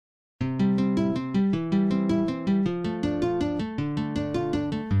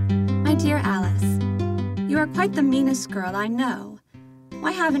Dear Alice, you are quite the meanest girl I know.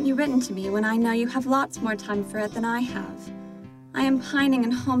 Why haven't you written to me when I know you have lots more time for it than I have? I am pining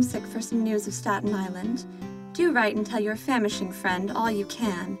and homesick for some news of Staten Island. Do write and tell your famishing friend all you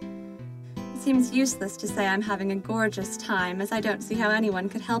can. It seems useless to say I'm having a gorgeous time, as I don't see how anyone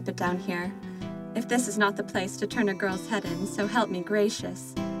could help it down here. If this is not the place to turn a girl's head in, so help me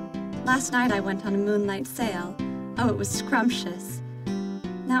gracious. Last night I went on a moonlight sail. Oh, it was scrumptious.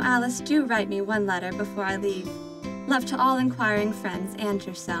 Now, Alice, do write me one letter before I leave. Love to all inquiring friends and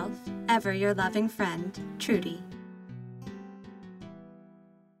yourself. Ever your loving friend, Trudy.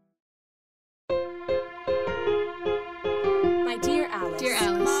 My dear Alice. Dear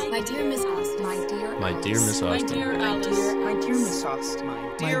Alice. My dear Miss Austen. My dear My dear Miss My Austen. dear Alice. My dear Miss Austen.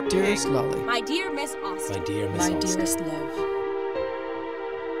 My dear dearest Pig. Lolly. My dear Miss Austen. My dear Miss My Austen. dearest love.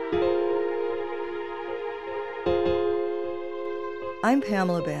 I'm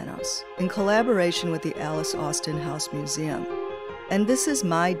Pamela Banos, in collaboration with the Alice Austen House Museum, and this is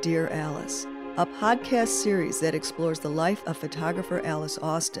My Dear Alice, a podcast series that explores the life of photographer Alice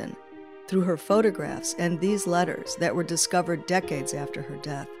Austen through her photographs and these letters that were discovered decades after her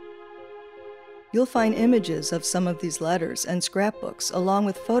death. You'll find images of some of these letters and scrapbooks along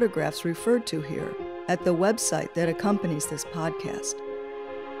with photographs referred to here at the website that accompanies this podcast.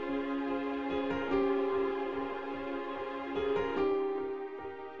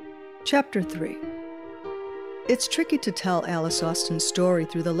 Chapter 3. It's tricky to tell Alice Austen's story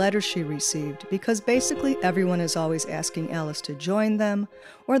through the letters she received because basically everyone is always asking Alice to join them,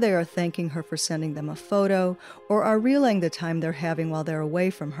 or they are thanking her for sending them a photo, or are reeling the time they're having while they're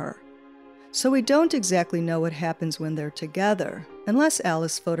away from her. So we don't exactly know what happens when they're together, unless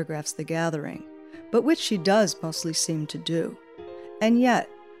Alice photographs the gathering, but which she does mostly seem to do. And yet,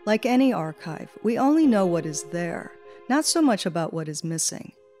 like any archive, we only know what is there, not so much about what is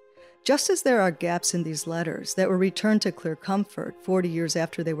missing. Just as there are gaps in these letters that were returned to Clear Comfort 40 years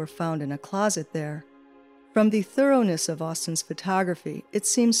after they were found in a closet there, from the thoroughness of Austen's photography, it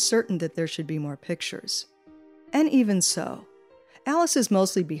seems certain that there should be more pictures. And even so, Alice is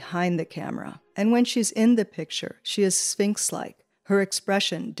mostly behind the camera, and when she's in the picture, she is sphinx-like, her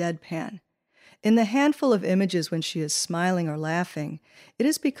expression deadpan. In the handful of images when she is smiling or laughing, it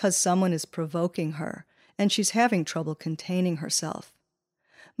is because someone is provoking her, and she's having trouble containing herself.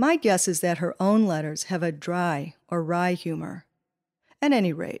 My guess is that her own letters have a dry or wry humor. At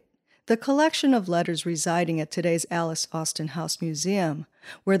any rate, the collection of letters residing at today's Alice Austen House Museum,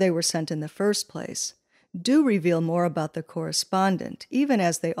 where they were sent in the first place, do reveal more about the correspondent, even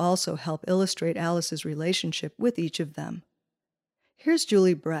as they also help illustrate Alice's relationship with each of them. Here's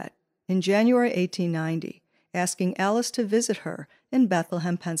Julie Brett, in January 1890, asking Alice to visit her in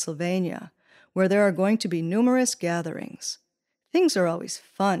Bethlehem, Pennsylvania, where there are going to be numerous gatherings. Things are always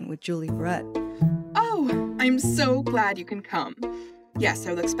fun with Julie Brett. Oh, I'm so glad you can come. Yes,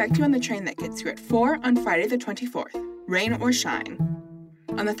 I will expect you on the train that gets you at 4 on Friday the 24th, rain or shine.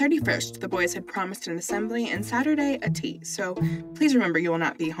 On the 31st, the boys had promised an assembly and Saturday a tea, so please remember you will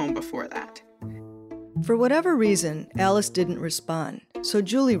not be home before that. For whatever reason, Alice didn't respond, so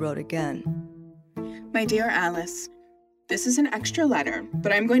Julie wrote again. My dear Alice, this is an extra letter,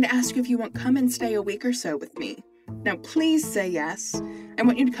 but I'm going to ask you if you won't come and stay a week or so with me. Now, please say yes. I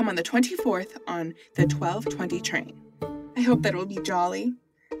want you to come on the 24th on the 12:20 train. I hope that it will be jolly.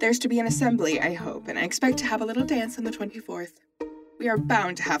 There's to be an assembly, I hope, and I expect to have a little dance on the 24th. We are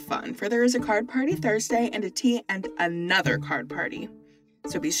bound to have fun, for there is a card party Thursday and a tea and another card party.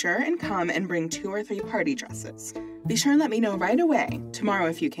 So be sure and come and bring 2 or 3 party dresses. Be sure and let me know right away, tomorrow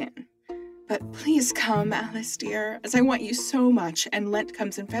if you can. But please come, Alice dear, as I want you so much, and Lent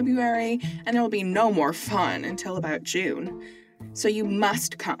comes in February, and there will be no more fun until about June. So you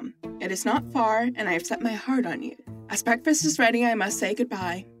must come. It is not far, and I have set my heart on you. As breakfast is ready, I must say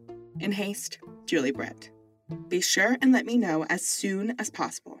goodbye. In haste, Julie Brett. Be sure and let me know as soon as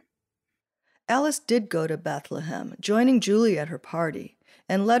possible. Alice did go to Bethlehem, joining Julie at her party,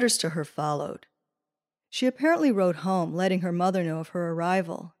 and letters to her followed. She apparently wrote home, letting her mother know of her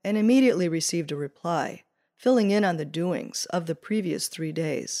arrival, and immediately received a reply, filling in on the doings of the previous 3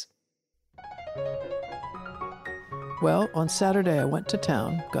 days. Well, on Saturday I went to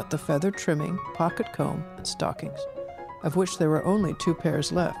town, got the feather trimming, pocket comb, and stockings, of which there were only 2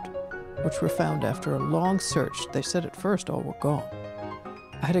 pairs left, which were found after a long search. They said at first all were gone.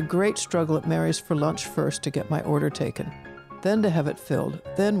 I had a great struggle at Mary's for lunch first to get my order taken, then to have it filled,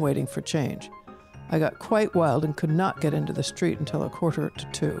 then waiting for change. I got quite wild and could not get into the street until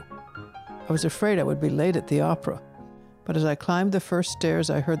 1:45. I was afraid I would be late at the opera, but as I climbed the first stairs,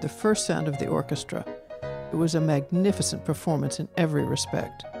 I heard the first sound of the orchestra. It was a magnificent performance in every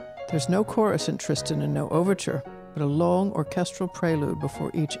respect. There's no chorus in Tristan and no overture, but a long orchestral prelude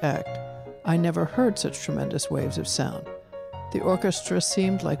before each act. I never heard such tremendous waves of sound. The orchestra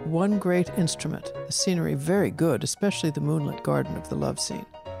seemed like one great instrument, the scenery very good, especially the moonlit garden of the love scene.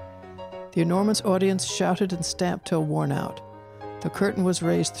 The enormous audience shouted and stamped till worn out. The curtain was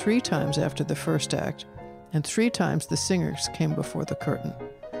raised 3 times after the first act, and 3 times the singers came before the curtain.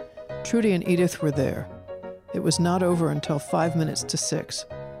 Trudy and Edith were there. It was not over until 5 minutes to 6,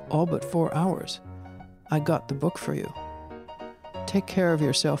 all but 4 hours. I got the book for you. Take care of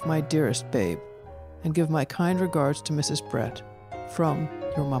yourself, my dearest babe, and give my kind regards to Mrs. Brett. From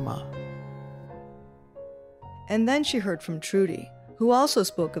your mama. And then she heard from Trudy, who also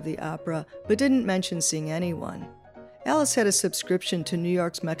spoke of the opera but didn't mention seeing anyone. Alice had a subscription to New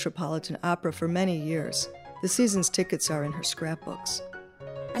York's Metropolitan Opera for many years. The season's tickets are in her scrapbooks.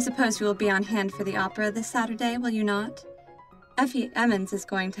 I suppose you will be on hand for the opera this Saturday, will you not? Effie Emmons is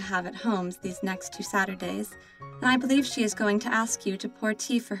going to have at Holmes these next 2 Saturdays, and I believe she is going to ask you to pour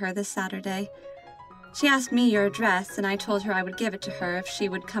tea for her this Saturday. She asked me your address, and I told her I would give it to her if she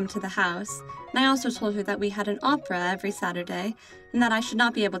would come to the house, and I also told her that we had an opera every Saturday, and that I should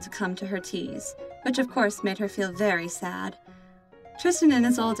not be able to come to her teas, which of course made her feel very sad. Tristan and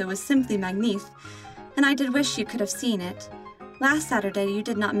Isolde was simply magnifique, and I did wish you could have seen it. Last Saturday you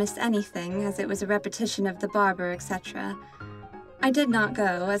did not miss anything, as it was a repetition of The Barber, etc. I did not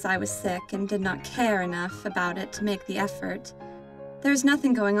go, as I was sick and did not care enough about it to make the effort. There is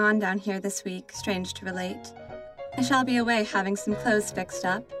nothing going on down here this week, strange to relate. I shall be away having some clothes fixed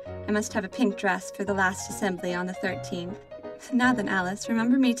up. I must have a pink dress for the last assembly on the 13th. Now then, Alice,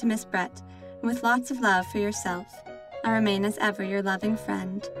 remember me to Miss Brett, and with lots of love for yourself, I remain as ever your loving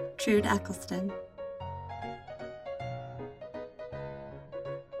friend, Trude Eccleston.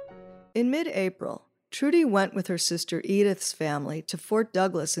 In mid-April, Trudy went with her sister Edith's family to Fort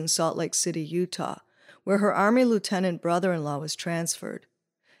Douglas in Salt Lake City, Utah, where her Army lieutenant brother-in-law was transferred.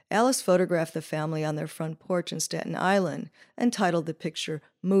 Alice photographed the family on their front porch in Staten Island and titled the picture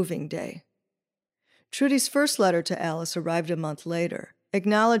Moving Day. Trudy's first letter to Alice arrived a month later,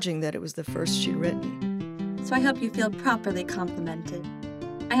 acknowledging that it was the first she'd written. So I hope you feel properly complimented.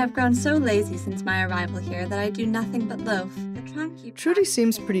 I have grown so lazy since my arrival here that I do nothing but loaf. Trudy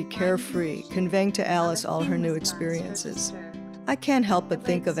seems pretty carefree, conveying to Alice all her new experiences. I can't help but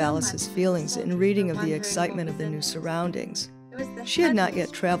think of Alice's feelings in reading of the excitement of the new surroundings. She had not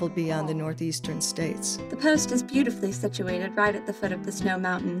yet traveled beyond the northeastern states. The post is beautifully situated right at the foot of the Snow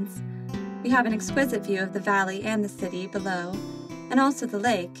Mountains. We have an exquisite view of the valley and the city below, and also the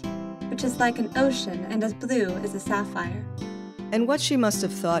lake, which is like an ocean and as blue as a sapphire. And what she must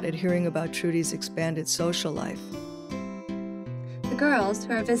have thought at hearing about Trudy's expanded social life. The girls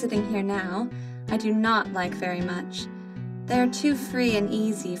who are visiting here now, I do not like very much. They are too free and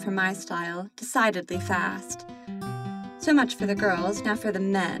easy for my style, decidedly fast. So much for the girls, now for the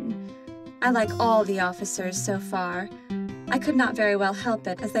men. I like all the officers so far. I could not very well help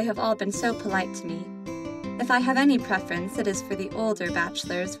it, as they have all been so polite to me. If I have any preference, it is for the older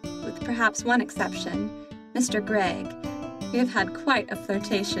bachelors, with perhaps one exception, Mr. Gregg. We have had quite a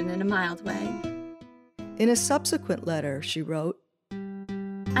flirtation in a mild way. In a subsequent letter, she wrote,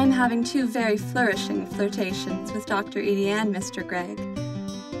 I'm having 2 very flourishing flirtations with Dr. Edie and Mr. Gregg.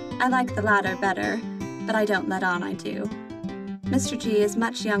 I like the latter better, but I don't let on I do. Mr. G is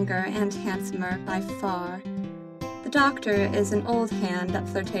much younger and handsomer by far. The doctor is an old hand at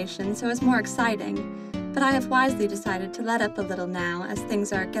flirtation, so is more exciting, but I have wisely decided to let up a little now, as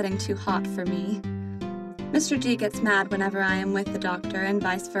things are getting too hot for me. Mr. G gets mad whenever I am with the doctor, and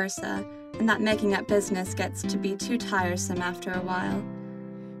vice versa, and that making up business gets to be too tiresome after a while.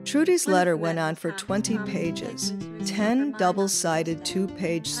 Trudy's letter went on for 20 pages, 10 double-sided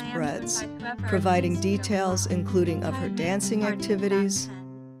 2-page spreads, providing details including of her dancing activities.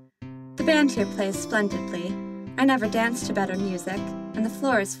 The band here plays splendidly. I never danced to better music, and the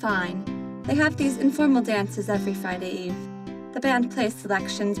floor is fine. They have these informal dances every Friday Eve. The band plays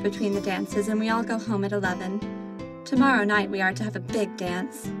selections between the dances, and we all go home at 11. Tomorrow night we are to have a big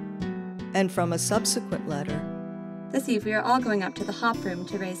dance. And from a subsequent letter, this eve we are all going up to the hop room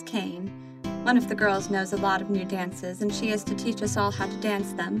to raise Cain. One of the girls knows a lot of new dances, and she is to teach us all how to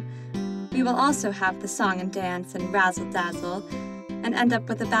dance them. We will also have the song and dance and razzle-dazzle, and end up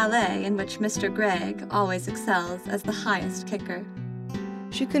with a ballet in which Mr. Gregg always excels as the highest kicker.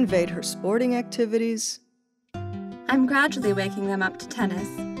 She conveyed her sporting activities. I'm gradually waking them up to tennis.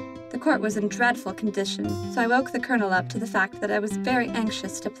 The court was in dreadful condition, so I woke the colonel up to the fact that I was very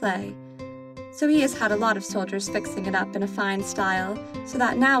anxious to play. So he has had a lot of soldiers fixing it up in a fine style, so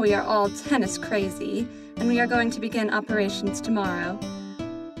that now we are all tennis crazy, and we are going to begin operations tomorrow.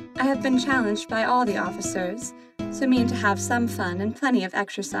 I have been challenged by all the officers, so mean to have some fun and plenty of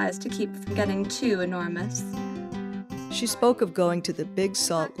exercise to keep from getting too enormous. She spoke of going to the Big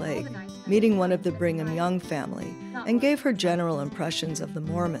Salt Lake, meeting one of the Brigham Young family, and gave her general impressions of the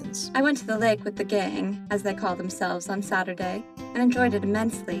Mormons. I went to the lake with the gang, as they call themselves, on Saturday, and enjoyed it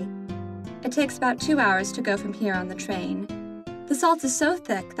immensely. It takes about 2 hours to go from here on the train. The salt is so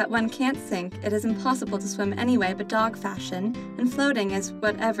thick that one can't sink. It is impossible to swim any way but dog fashion, and floating is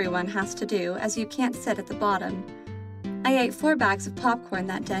what everyone has to do, as you can't sit at the bottom. I ate 4 bags of popcorn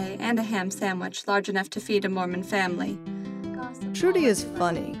that day and a ham sandwich large enough to feed a Mormon family. Trudy is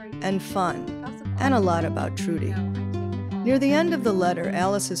funny and fun, and a lot about Trudy. Near the end of the letter,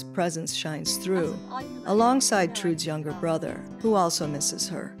 Alice's presence shines through, alongside Trude's younger brother, who also misses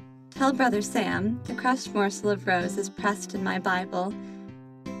her. Tell Brother Sam, the crushed morsel of rose is pressed in my Bible,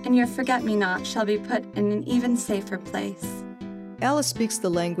 and your forget-me-not shall be put in an even safer place. Alice speaks the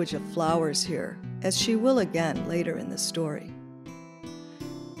language of flowers here, as she will again later in the story.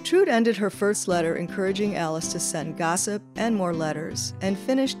 Trude ended her first letter encouraging Alice to send gossip and more letters, and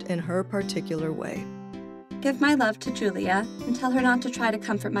finished in her particular way. Give my love to Julia, and tell her not to try to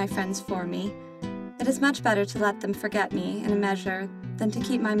comfort my friends for me. It is much better to let them forget me, in a measure, than to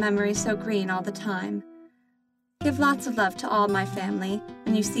keep my memory so green all the time. Give lots of love to all my family,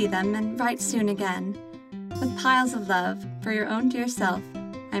 when you see them, and write soon again. With piles of love, for your own dear self,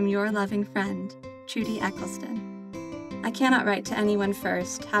 I'm your loving friend, Trudy Eccleston. I cannot write to anyone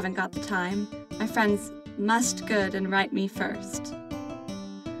first, haven't got the time. My friends must good and write me first.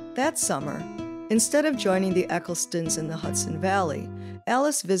 That summer, instead of joining the Ecclestons in the Hudson Valley,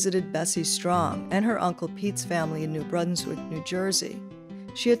 Alice visited Bessie Strong and her Uncle Pete's family in New Brunswick, New Jersey.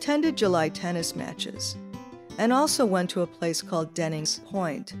 She attended July tennis matches, and also went to a place called Denning's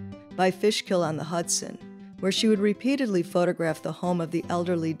Point by Fishkill on the Hudson, where she would repeatedly photograph the home of the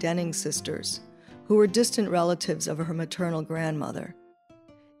elderly Denning sisters, who were distant relatives of her maternal grandmother.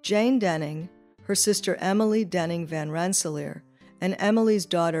 Jane Denning, her sister Emily Denning Van Rensselaer, and Emily's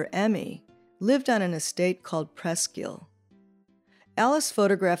daughter Emmy lived on an estate called Presskill. Alice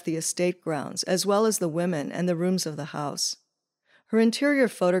photographed the estate grounds as well as the women and the rooms of the house. Her interior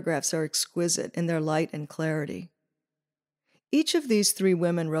photographs are exquisite in their light and clarity. Each of these 3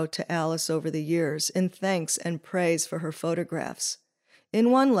 women wrote to Alice over the years in thanks and praise for her photographs.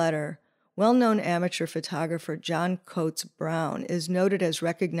 In one letter, well-known amateur photographer John Coates Brown is noted as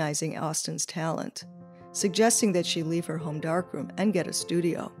recognizing Austin's talent, suggesting that she leave her home darkroom and get a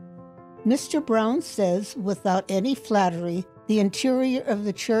studio. Mr. Brown says, without any flattery, the interior of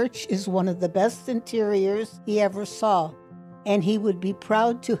the church is one of the best interiors he ever saw, and he would be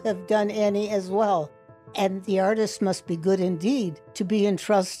proud to have done any as well. And the artist must be good indeed to be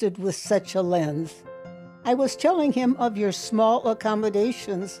entrusted with such a lens. I was telling him of your small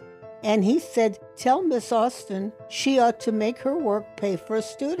accommodations, and he said, tell Miss Austin she ought to make her work pay for a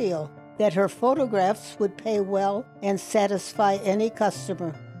studio, that her photographs would pay well and satisfy any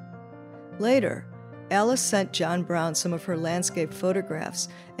customer. Later, Alice sent John Brown some of her landscape photographs,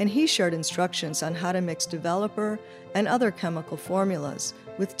 and he shared instructions on how to mix developer and other chemical formulas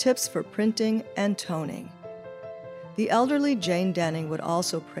with tips for printing and toning. The elderly Jane Denning would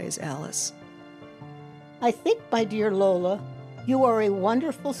also praise Alice. I think, my dear Lola, you are a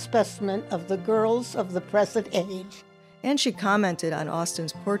wonderful specimen of the girls of the present age. And she commented on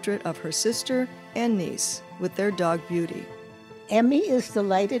Austin's portrait of her sister and niece with their dog Beauty. Emmy is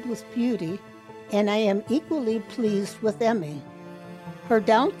delighted with Beauty, and I am equally pleased with Emmy. Her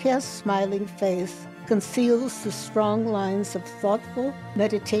downcast, smiling face conceals the strong lines of thoughtful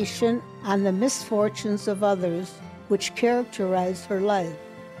meditation on the misfortunes of others which characterize her life.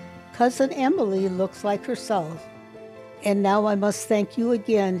 Cousin Emily looks like herself. And now I must thank you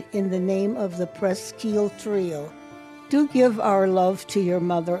again in the name of the Presskill Trio. Do give our love to your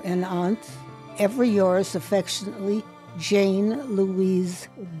mother and aunt. Ever yours affectionately, Jane Louise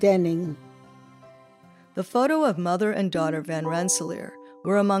Denning. The photo of mother and daughter Van Rensselaer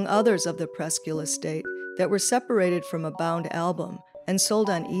were among others of the Presskill estate that were separated from a bound album and sold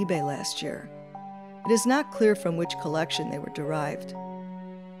on eBay last year. It is not clear from which collection they were derived.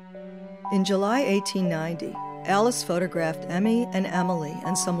 In July 1890, Alice photographed Emmy and Emily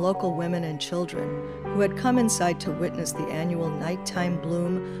and some local women and children who had come inside to witness the annual nighttime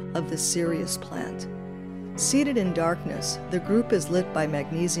bloom of the Sirius plant. Seated in darkness, the group is lit by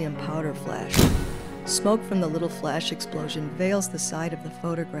magnesium powder flash. Smoke from the little flash explosion veils the side of the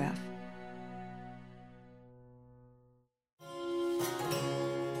photograph.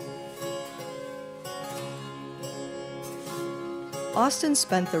 Austin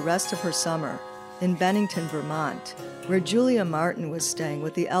spent the rest of her summer in Bennington, Vermont, where Julia Martin was staying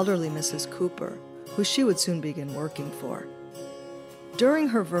with the elderly Mrs. Cooper, who she would soon begin working for. During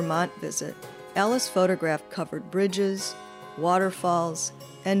her Vermont visit, Alice photographed covered bridges, waterfalls,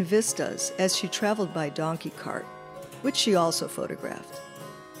 and vistas as she traveled by donkey cart, which she also photographed.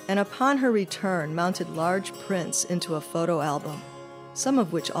 And upon her return, mounted large prints into a photo album, some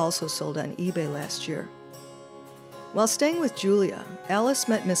of which also sold on eBay last year. While staying with Julia, Alice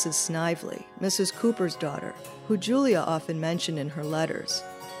met Mrs. Snively, Mrs. Cooper's daughter, who Julia often mentioned in her letters.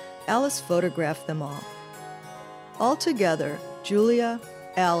 Alice photographed them all. Altogether, Julia,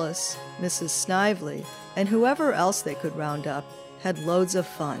 Alice, Mrs. Snively, and whoever else they could round up had loads of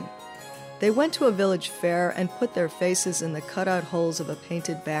fun. They went to a village fair and put their faces in the cutout holes of a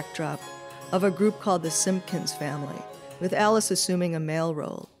painted backdrop of a group called the Simpkins family, with Alice assuming a male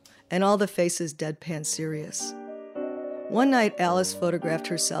role, and all the faces deadpan serious. One night, Alice photographed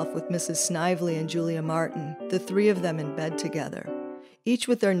herself with Mrs. Snively and Julia Martin, the three of them in bed together, each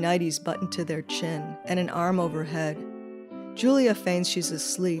with their nighties buttoned to their chin and an arm overhead. Julia feigns she's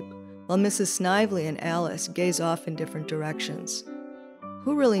asleep, while Mrs. Snively and Alice gaze off in different directions.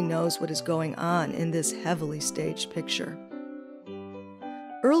 Who really knows what is going on in this heavily staged picture?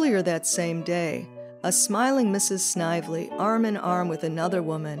 Earlier that same day, a smiling Mrs. Snively, arm in arm with another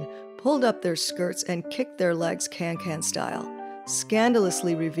woman, pulled up their skirts and kicked their legs can-can style,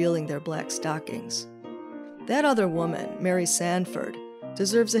 scandalously revealing their black stockings. That other woman, Mary Sanford,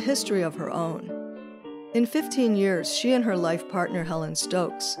 deserves a history of her own. In 15 years, she and her life partner, Helen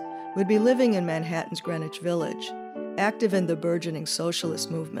Stokes, would be living in Manhattan's Greenwich Village, active in the burgeoning socialist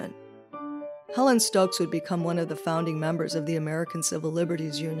movement. Helen Stokes would become one of the founding members of the American Civil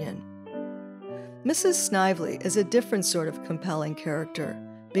Liberties Union. Mrs. Snively is a different sort of compelling character,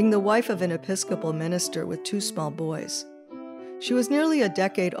 being the wife of an Episcopal minister with two small boys. She was nearly a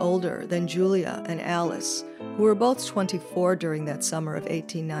decade older than Julia and Alice, who were both 24 during that summer of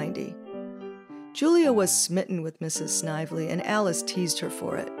 1890. Julia was smitten with Mrs. Snively, and Alice teased her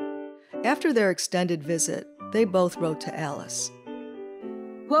for it. After their extended visit, they both wrote to Alice.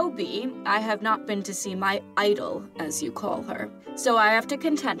 Woe be, I have not been to see my idol, as you call her, so I have to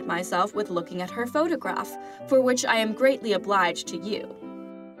content myself with looking at her photograph, for which I am greatly obliged to you.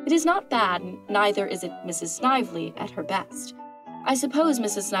 It is not bad, neither is it Mrs. Snively at her best. I suppose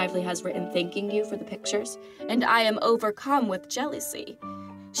Mrs. Snively has written thanking you for the pictures, and I am overcome with jealousy.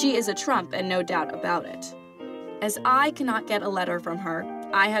 She is a trump, and no doubt about it. As I cannot get a letter from her,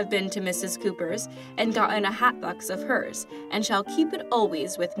 I have been to Mrs. Cooper's and gotten a hat box of hers, and shall keep it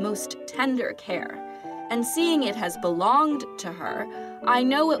always with most tender care. And seeing it has belonged to her, I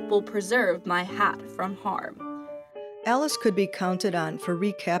know it will preserve my hat from harm. Alice could be counted on for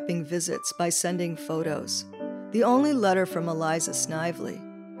recapping visits by sending photos. The only letter from Eliza Snively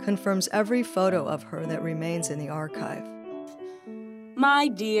confirms every photo of her that remains in the archive. My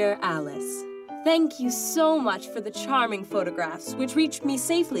dear Alice, thank you so much for the charming photographs which reached me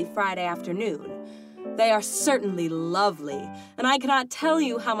safely Friday afternoon. They are certainly lovely, and I cannot tell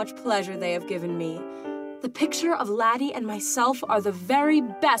you how much pleasure they have given me. The picture of Laddie and myself are the very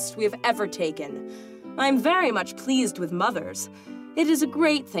best we have ever taken. I am very much pleased with Mother's. It is a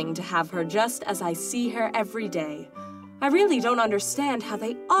great thing to have her just as I see her every day. I really don't understand how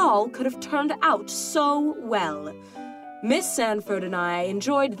they all could have turned out so well. Miss Sanford and I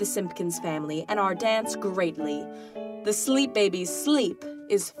enjoyed the Simpkins family and our dance greatly. The Sleep Baby's sleep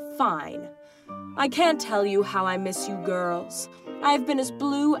is fine. I can't tell you how I miss you girls. I've been as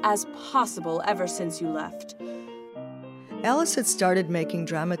blue as possible ever since you left. Alice had started making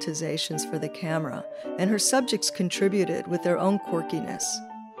dramatizations for the camera, and her subjects contributed with their own quirkiness.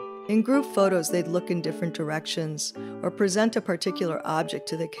 In group photos, they'd look in different directions or present a particular object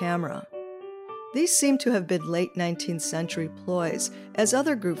to the camera. These seem to have been late 19th century ploys, as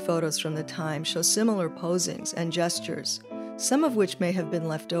other group photos from the time show similar posings and gestures, some of which may have been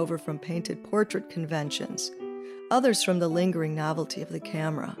left over from painted portrait conventions, others from the lingering novelty of the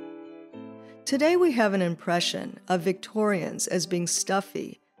camera. Today we have an impression of Victorians as being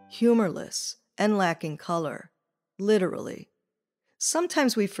stuffy, humorless, and lacking color, literally.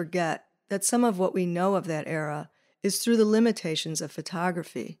 Sometimes we forget that some of what we know of that era is through the limitations of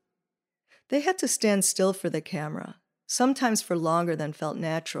photography. They had to stand still for the camera, sometimes for longer than felt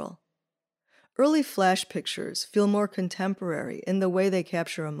natural. Early flash pictures feel more contemporary in the way they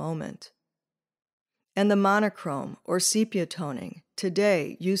capture a moment. And the monochrome or sepia toning,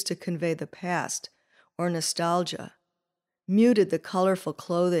 today used to convey the past or nostalgia, muted the colorful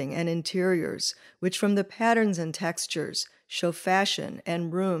clothing and interiors, which from the patterns and textures show fashion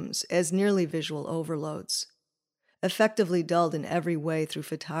and rooms as nearly visual overloads. Effectively dulled in every way through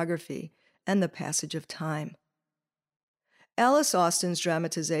photography, and the passage of time. Alice Austen's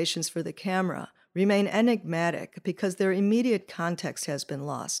dramatizations for the camera remain enigmatic because their immediate context has been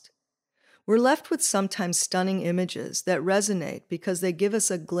lost. We're left with sometimes stunning images that resonate because they give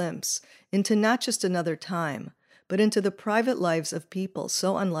us a glimpse into not just another time, but into the private lives of people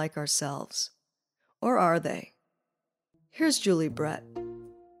so unlike ourselves. Or are they? Here's Julie Brett.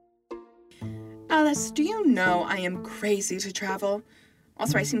 Alice, do you know I am crazy to travel?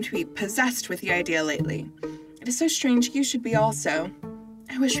 Also, I seem to be possessed with the idea lately. It is so strange you should be also.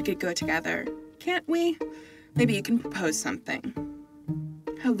 I wish we could go together. Can't we? Maybe you can propose something.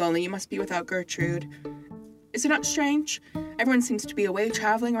 How lonely you must be without Gertrude. Is it not strange? Everyone seems to be away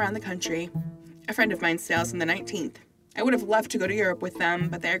traveling around the country. A friend of mine sails on the 19th. I would have loved to go to Europe with them,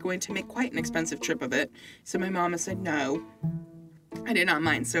 but they are going to make quite an expensive trip of it, so my mama said no. I did not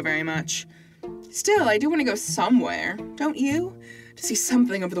mind so very much. Still, I do want to go somewhere, don't you? To see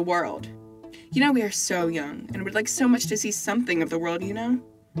something of the world. You know, we are so young, and would like so much to see something of the world, you know?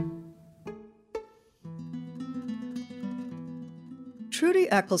 Trudy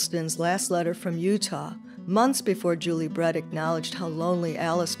Eccleston's last letter from Utah, months before Julie Brett acknowledged how lonely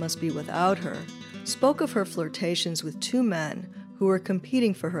Alice must be without her, spoke of her flirtations with two men who were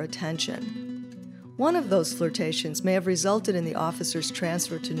competing for her attention. One of those flirtations may have resulted in the officer's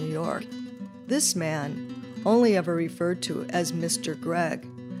transfer to New York. This man, only ever referred to as Mr. Gregg,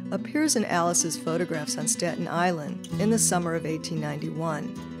 appears in Alice's photographs on Staten Island in the summer of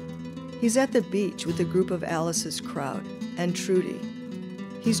 1891. He's at the beach with a group of Alice's crowd and Trudy.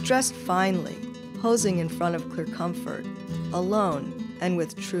 He's dressed finely, posing in front of Clear Comfort, alone and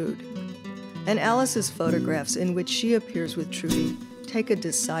with Trude. And Alice's photographs in which she appears with Trudy take a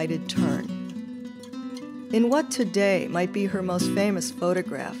decided turn. In what today might be her most famous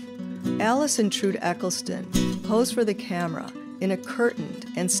photograph, Alice and Trude Eccleston pose for the camera in a curtained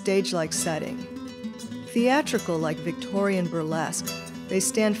and stage-like setting. Theatrical like Victorian burlesque, they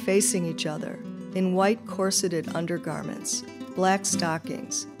stand facing each other in white corseted undergarments, black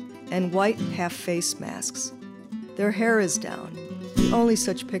stockings, and white half-face masks. Their hair is down, the only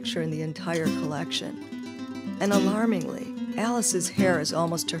such picture in the entire collection. And alarmingly, Alice's hair is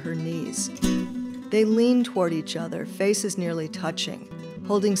almost to her knees. They lean toward each other, faces nearly touching,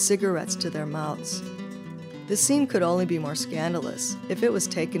 holding cigarettes to their mouths. The scene could only be more scandalous if it was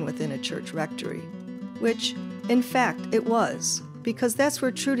taken within a church rectory, which, in fact, it was, because that's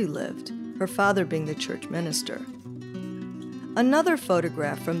where Trudy lived, her father being the church minister. Another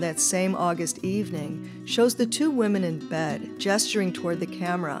photograph from that same August evening shows the two women in bed gesturing toward the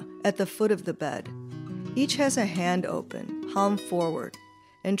camera at the foot of the bed. Each has a hand open, palm forward,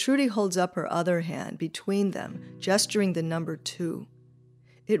 and Trudy holds up her other hand between them, gesturing the number 2.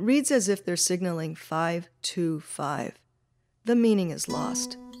 It reads as if they're signaling 525. The meaning is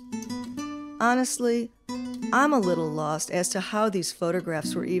lost. Honestly, I'm a little lost as to how these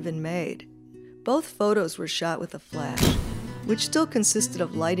photographs were even made. Both photos were shot with a flash, which still consisted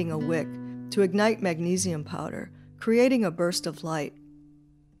of lighting a wick to ignite magnesium powder, creating a burst of light.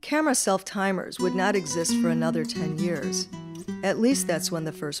 Camera self-timers would not exist for another 10 years. At least that's when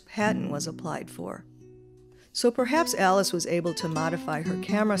the first patent was applied for. So perhaps Alice was able to modify her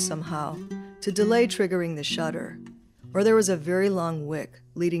camera somehow to delay triggering the shutter, or there was a very long wick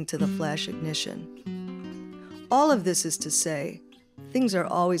leading to the flash ignition. All of this is to say, things are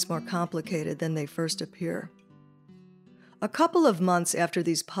always more complicated than they first appear. A couple of months after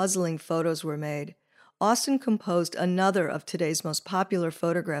these puzzling photos were made, Austen composed another of today's most popular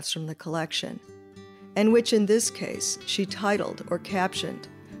photographs from the collection, and which in this case she titled or captioned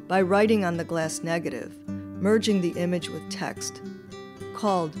by writing on the glass negative, merging the image with text.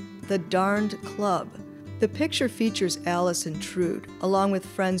 Called The Darned Club, the picture features Alice and Trude, along with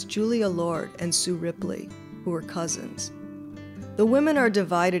friends Julia Lord and Sue Ripley, who were cousins. The women are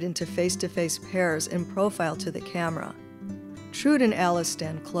divided into face-to-face pairs in profile to the camera. Trude and Alice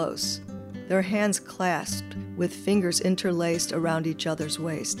stand close, their hands clasped with fingers interlaced around each other's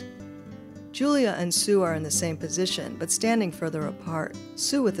waist. Julia and Sue are in the same position, but standing further apart,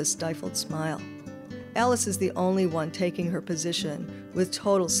 Sue with a stifled smile. Alice is the only one taking her position with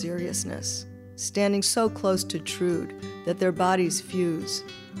total seriousness, standing so close to Trude that their bodies fuse,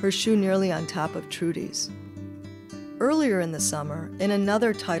 her shoe nearly on top of Trudy's. Earlier in the summer, in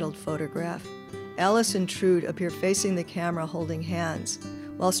another titled photograph, Alice and Trude appear facing the camera holding hands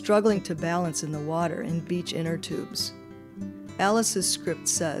while struggling to balance in the water in beach inner tubes. Alice's script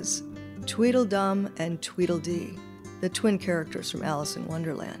says, Tweedledum and Tweedledee, the twin characters from Alice in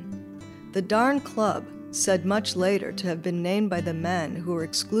Wonderland. The Darn Club, said much later to have been named by the men who were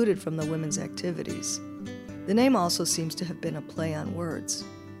excluded from the women's activities. The name also seems to have been a play on words.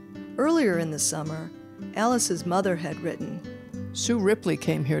 Earlier in the summer, Alice's mother had written, Sue Ripley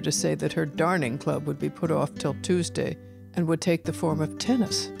came here to say that her darning club would be put off till Tuesday and would take the form of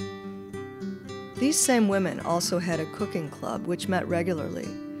tennis. These same women also had a cooking club which met regularly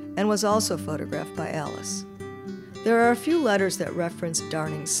and was also photographed by Alice. There are a few letters that reference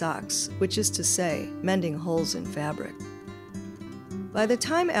darning socks, which is to say, mending holes in fabric. By the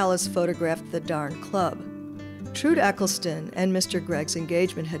time Alice photographed the Darn Club, Trude Eccleston and Mr. Gregg's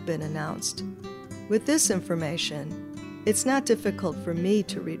engagement had been announced. With this information, it's not difficult for me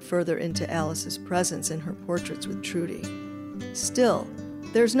to read further into Alice's presence in her portraits with Trudy. Still,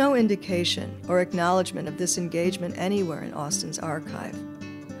 there's no indication or acknowledgement of this engagement anywhere in Austen's archive.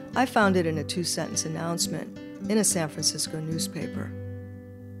 I found it in a 2-sentence announcement in a San Francisco newspaper.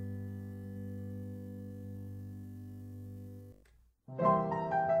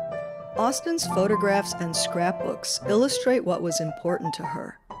 Austen's photographs and scrapbooks illustrate what was important to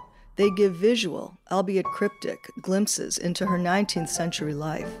her. They give visual, albeit cryptic, glimpses into her 19th century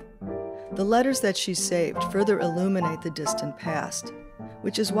life. The letters that she saved further illuminate the distant past,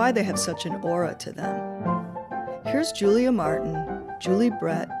 which is why they have such an aura to them. Here's Julia Martin, Julie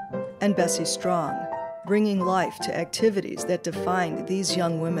Brett, and Bessie Strong, bringing life to activities that defined these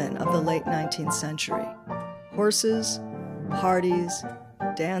young women of the late 19th century. Horses, parties,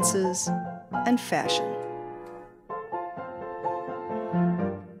 dances, and fashion.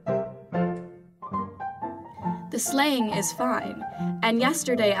 The sleighing is fine, and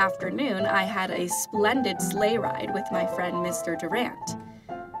yesterday afternoon I had a splendid sleigh ride with my friend Mr. Durant.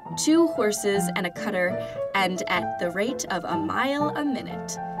 2 horses and a cutter, and at the rate of a mile a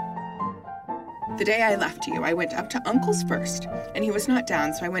minute. The day I left you, I went up to Uncle's first, and he was not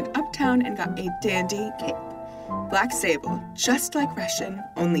down, so I went uptown and got a dandy cape. Black sable, just like Russian,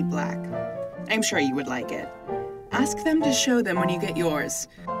 only black. I'm sure you would like it. Ask them to show them when you get yours.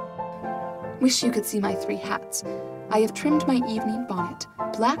 Wish you could see my 3 hats. I have trimmed my evening bonnet,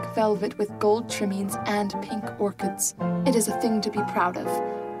 black velvet with gold trimmings and pink orchids. It is a thing to be proud of.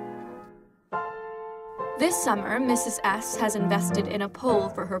 This summer, Mrs. S. has invested in a pole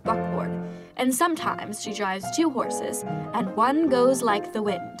for her buckboard, and sometimes she drives 2 horses, and one goes like the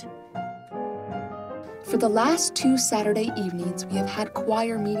wind. For the last 2 Saturday evenings, we have had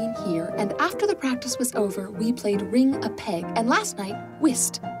choir meeting here, and after the practice was over, we played Ring a Peg, and last night,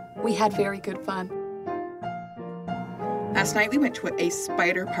 whist. We had very good fun. Last night we went to a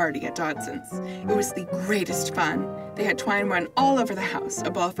spider party at Dodson's. It was the greatest fun. They had twine run all over the house,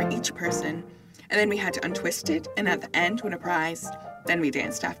 a ball for each person. And then we had to untwist it, and at the end win a prize. Then we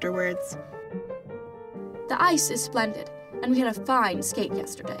danced afterwards. The ice is splendid, and we had a fine skate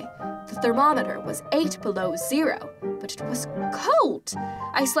yesterday. The thermometer was 8 below 0, but it was cold.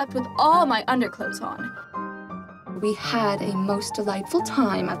 I slept with all my underclothes on. We had a most delightful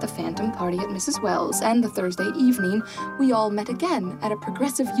time at the Phantom Party at Mrs. Wells, and the Thursday evening, we all met again at a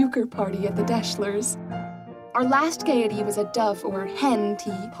progressive euchre party at the Deschlers. Our last gaiety was a dove or hen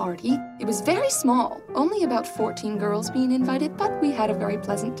tea party. It was very small, only about 14 girls being invited, but we had a very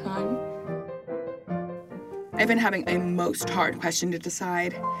pleasant time. I've been having a most hard question to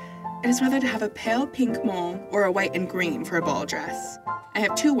decide. It is whether to have a pale pink mole or a white and green for a ball dress. I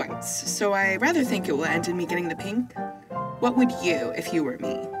have 2 whites, so I rather think it will end in me getting the pink. What would you if you were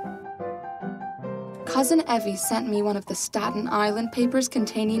me? Cousin Evie sent me one of the Staten Island papers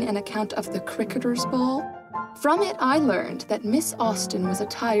containing an account of the Cricketers' Ball. From it, I learned that Miss Austen was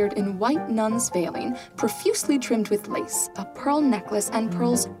attired in white nun's veiling, profusely trimmed with lace, a pearl necklace, and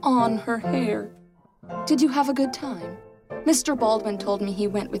pearls on her hair. Did you have a good time? Mr. Baldwin told me he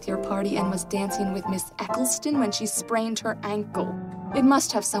went with your party and was dancing with Miss Eccleston when she sprained her ankle. It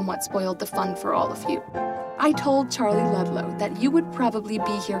must have somewhat spoiled the fun for all of you. I told Charlie Ludlow that you would probably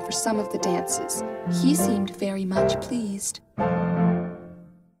be here for some of the dances. He seemed very much pleased.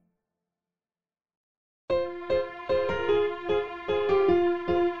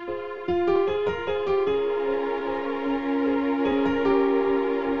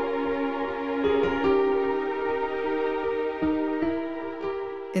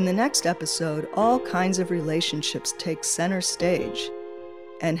 In the next episode, all kinds of relationships take center stage,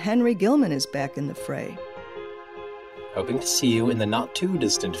 and Henry Gilman is back in the fray. Hoping to see you in the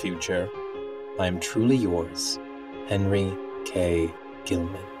not-too-distant future, I am truly yours, Henry K.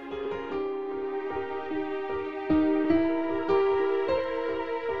 Gilman.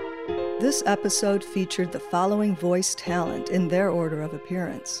 This episode featured the following voice talent in their order of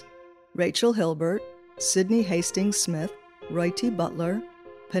appearance: Rachel Hilbert, Sidney Hastings Smith, Roy T. Butler,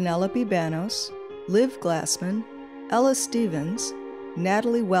 Penelope Banos, Liv Glassman, Ella Stevens,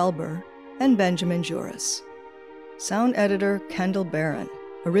 Natalie Welber, and Benjamin Juris. Sound editor Kendall Barron.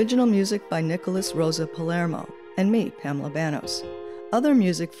 Original music by Nicholas Rosa Palermo, and me, Pamela Banos. Other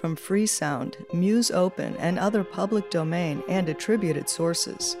music from Free Sound, Muse Open, and other public domain and attributed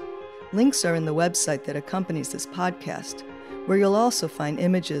sources. Links are in the website that accompanies this podcast, where you'll also find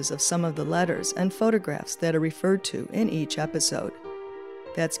images of some of the letters and photographs that are referred to in each episode.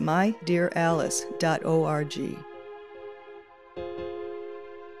 That's mydearalice.org.